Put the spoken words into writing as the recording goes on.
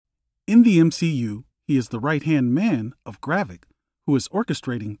In the MCU, he is the right-hand man of Gravik, who is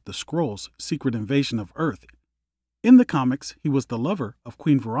orchestrating the Skrulls' secret invasion of Earth. In the comics, he was the lover of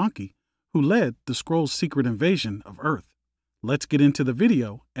Queen Veranke, who led the Skrulls' secret invasion of Earth. Let's get into the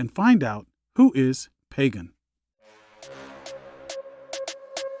video and find out who is Pagon.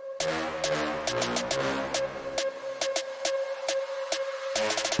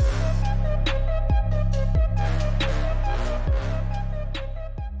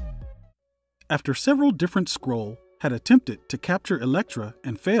 After several different Skrull had attempted to capture Elektra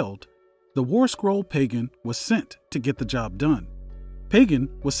and failed, the War Skrull Pagon was sent to get the job done. Pagon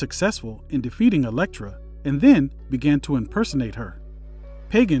was successful in defeating Elektra and then began to impersonate her.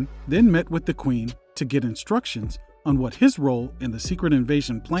 Pagon then met with the Queen to get instructions on what his role in the secret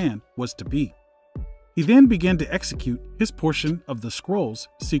invasion plan was to be. He then began to execute his portion of the Skrulls'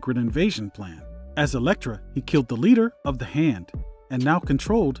 secret invasion plan. As Elektra, he killed the leader of the Hand and now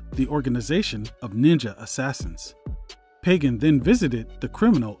controlled the organization of ninja assassins. Pagon then visited the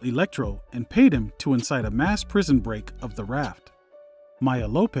criminal Electro and paid him to incite a mass prison break of the Raft. Maya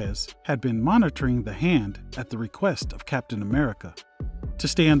Lopez had been monitoring the Hand at the request of Captain America. To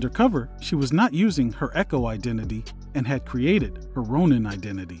stay undercover, she was not using her Echo identity and had created her Ronin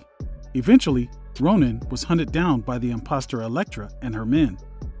identity. Eventually, Ronin was hunted down by the imposter Elektra and her men.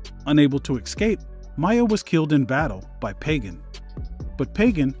 Unable to escape, Maya was killed in battle by Pagon. But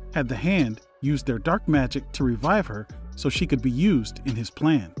Pagon had the Hand use their dark magic to revive her so she could be used in his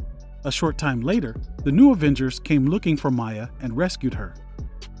plan. A short time later, the New Avengers came looking for Maya and rescued her.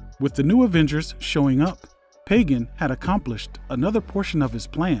 With the New Avengers showing up, Pagon had accomplished another portion of his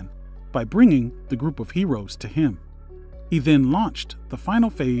plan by bringing the group of heroes to him. He then launched the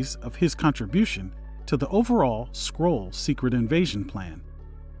final phase of his contribution to the overall Skrull secret invasion plan.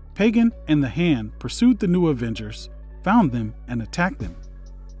 Pagon and the Hand pursued the New Avengers, found them, and attacked them.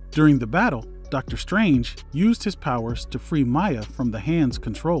 During the battle, Dr. Strange used his powers to free Maya from the Hand's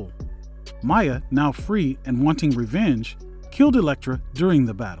control. Maya, now free and wanting revenge, killed Elektra during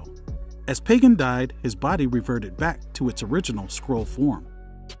the battle. As Pagon died, his body reverted back to its original Skrull form.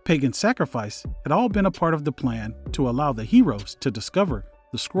 Pagon's sacrifice had all been a part of the plan to allow the heroes to discover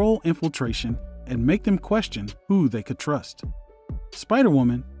the Skrull infiltration and make them question who they could trust.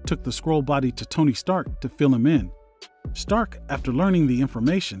 Spider-Woman took the Skrull body to Tony Stark to fill him in. Stark, after learning the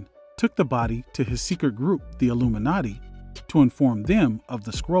information, took the body to his secret group, the Illuminati, to inform them of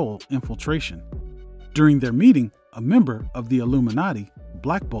the Skrull infiltration. During their meeting, a member of the Illuminati,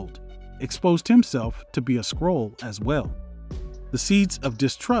 Black Bolt, exposed himself to be a Skrull as well. The seeds of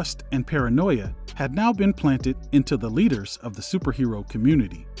distrust and paranoia had now been planted into the leaders of the superhero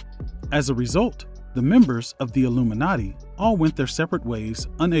community. As a result, the members of the Illuminati all went their separate ways,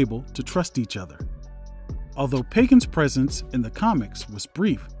 unable to trust each other. Although Pagon's presence in the comics was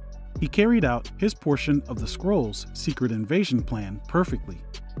brief, he carried out his portion of the Skrulls' secret invasion plan perfectly.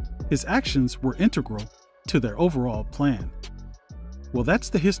 His actions were integral to their overall plan. Well, that's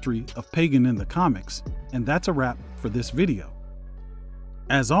the history of Pagon in the comics, and that's a wrap for this video.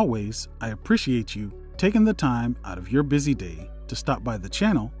 As always, I appreciate you taking the time out of your busy day to stop by the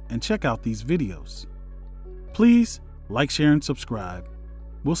channel and check out these videos. Please like, share, and subscribe.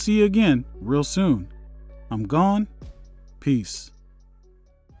 We'll see you again real soon. I'm gone. Peace.